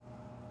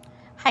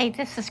Hi,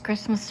 this is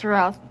Christmas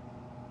throughout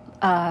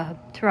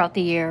the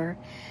year,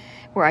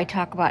 where I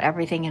talk about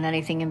everything and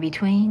anything in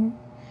between.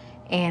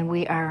 And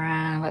we are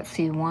on,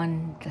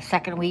 the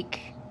second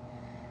week.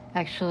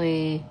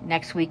 Actually,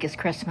 next week is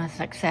Christmas,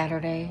 next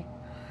Saturday.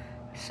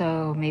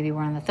 So maybe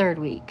we're on the third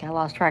week. I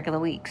lost track of the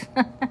weeks.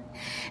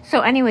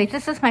 So anyways,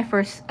 this is my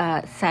first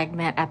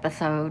segment.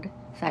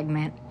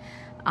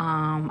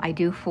 I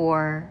do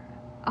 4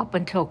 up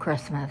until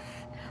Christmas.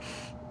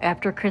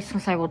 After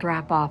Christmas, I will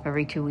drop off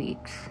every 2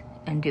 weeks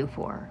and do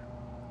 4.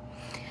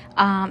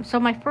 So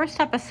my first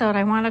episode,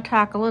 I want to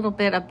talk a little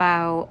bit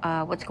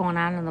about what's going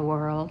on in the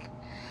world.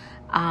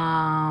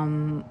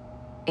 And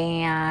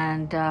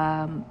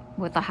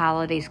with the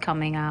holidays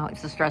coming out,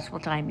 it's a stressful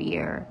time of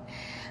year.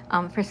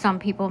 For some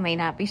people, it may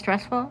not be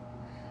stressful.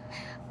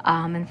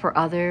 And for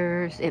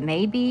others, it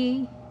may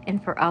be.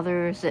 And for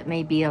others, it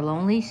may be a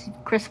lonely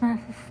Christmas.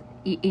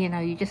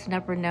 You just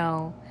never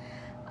know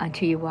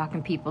until you walk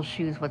in people's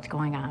shoes what's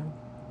going on.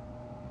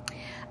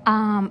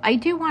 I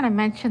do want to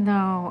mention,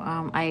 though,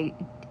 I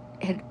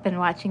had been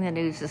watching the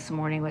news this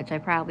morning, which I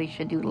probably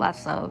should do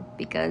less of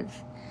because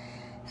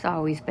it's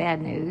always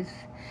bad news,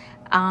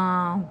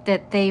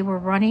 that they were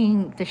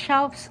running, the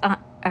shelves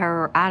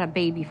are out of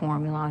baby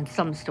formula in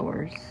some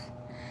stores.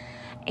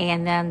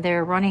 And then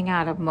they're running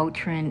out of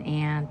Motrin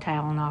and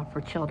Tylenol for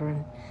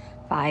children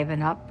 5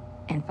 and up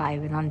and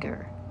 5 and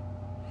under.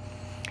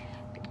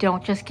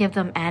 Don't just give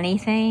them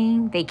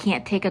anything. They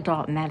can't take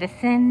adult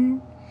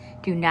medicine.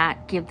 Do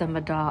not give them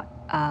adult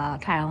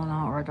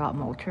Tylenol or adult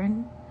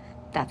Motrin.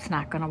 That's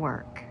not going to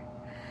work.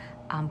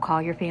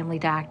 Call your family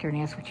doctor and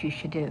ask what you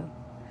should do.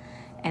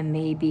 And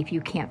maybe if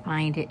you can't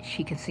find it,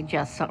 she can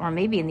suggest some, or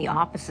maybe in the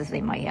offices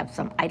they might have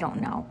some. I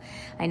don't know.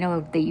 I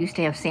know they used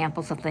to have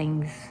samples of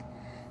things,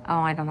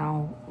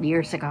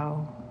 years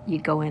ago.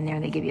 You'd go in there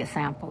and they give you a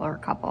sample or a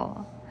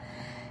couple.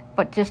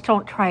 But just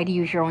don't try to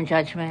use your own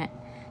judgment.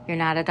 You're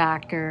not a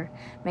doctor.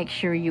 Make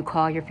sure you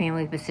call your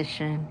family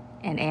physician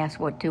and ask,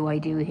 what do I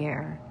do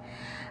here?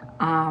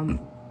 For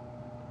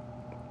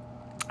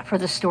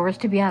the stores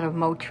to be out of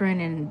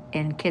Motrin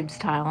and kids'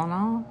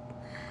 Tylenol,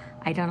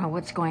 I don't know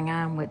what's going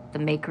on with the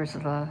makers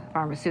of the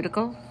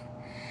pharmaceuticals.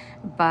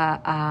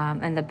 But,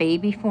 and the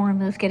baby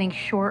formula is getting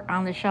short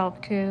on the shelf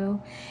too.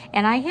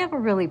 And I have a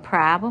really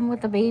problem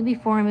with the baby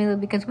formula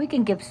because we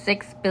can give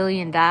 $6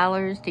 billion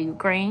to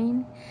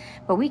Ukraine,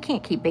 but we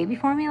can't keep baby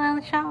formula on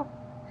the shelf.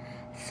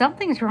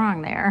 Something's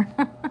wrong there.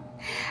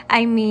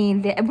 I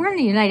mean, we're in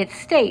the United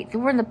States.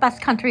 We're in the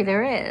best country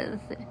there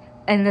is.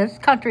 And this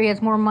country has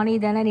more money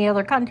than any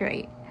other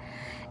country.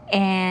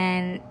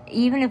 And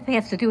even if it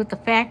has to do with the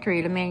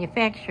factory to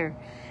manufacture,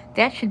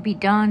 that should be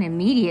done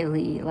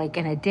immediately, like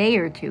in a day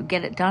or two.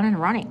 Get it done and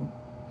running.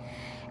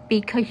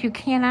 Because you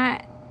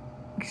cannot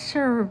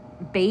serve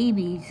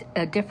babies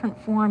a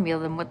different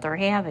formula than what they're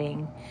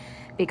having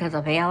because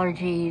of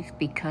allergies,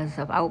 because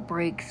of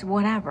outbreaks,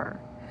 whatever.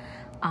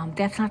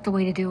 That's not the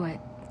way to do it.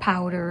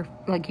 Powder,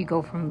 like you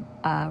go from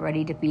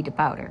ready to feed to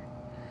powder.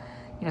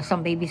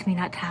 Some babies may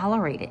not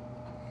tolerate it,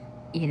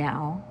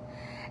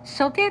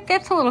 So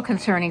that's a little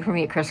concerning for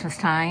me at Christmas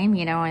time.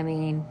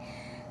 The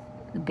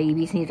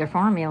babies need their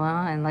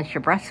formula unless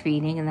you're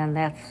breastfeeding, and then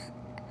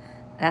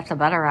that's a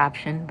better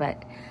option.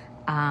 But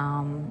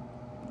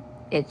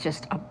it's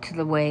just up to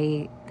the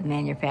way the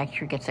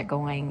manufacturer gets it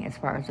going as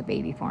far as the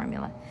baby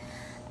formula.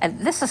 And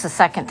this is the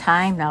second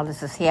time now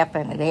this has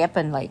happened. It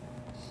happened like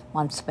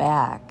months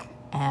back,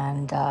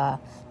 and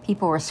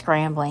people were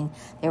scrambling.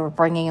 They were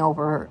bringing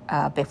over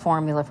the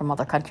formula from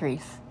other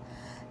countries.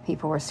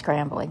 People were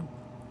scrambling.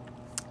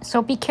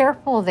 So be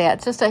careful of that.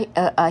 It's just a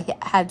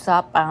heads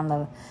up on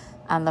the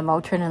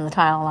Motrin and the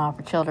Tylenol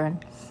for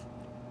children.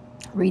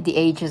 Read the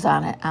ages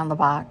on it, on the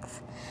box.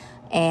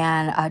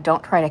 And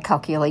don't try to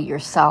calculate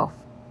yourself.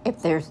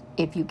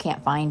 If you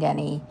can't find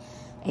any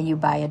and you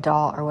buy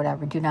adult or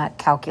whatever, do not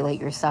calculate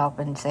yourself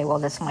and say, well,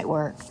 this might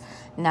work.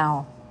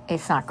 No,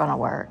 it's not going to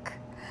work.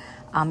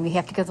 You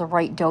have to give the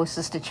right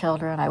doses to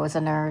children. I was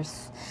a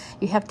nurse.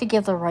 You have to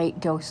give the right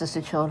doses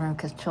to children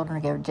because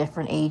children are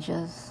different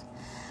ages.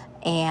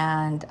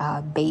 And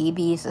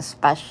babies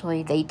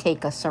especially, they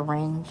take a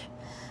syringe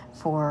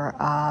for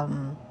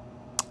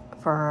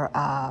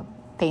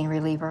pain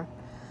reliever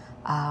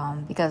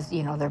because,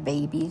 they're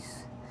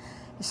babies.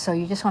 So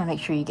you just want to make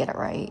sure you get it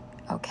right,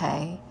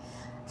 okay?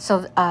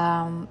 So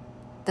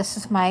this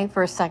is my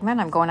first segment.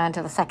 I'm going on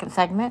to the second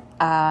segment.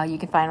 You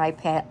can find my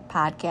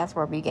podcast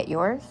wherever you get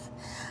yours.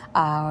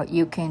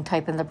 You can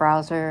type in the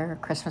browser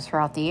Christmas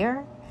Throughout the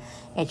Year.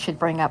 It should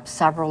bring up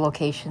several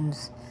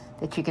locations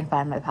that you can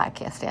find my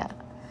podcast at.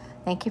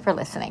 Thank you for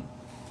listening.